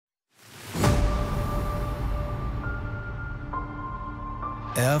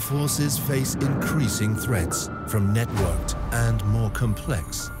air forces face increasing threats from networked and more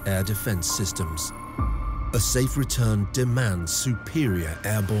complex air defense systems. A safe return demands superior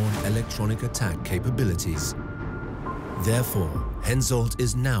airborne electronic attack capabilities. Therefore, HENSOLDT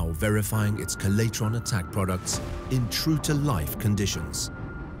is now verifying its Kalaetron Attack products in true-to-life conditions.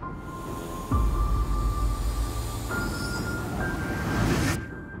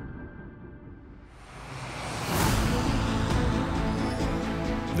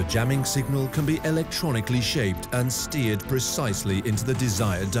 The jamming signal can be electronically shaped and steered precisely into the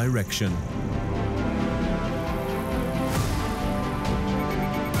desired direction.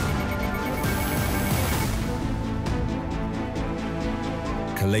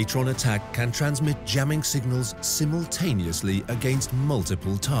 Kalaetron Attack can transmit jamming signals simultaneously against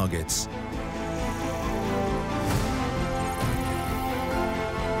multiple targets.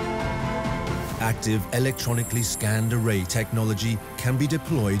 Active electronically scanned array technology can be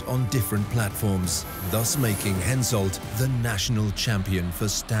deployed on different platforms, thus making HENSOLDT the national champion for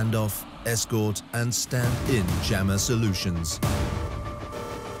standoff, escort and stand-in jammer solutions.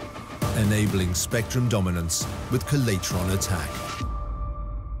 Enabling spectrum dominance with Kalaetron Attack.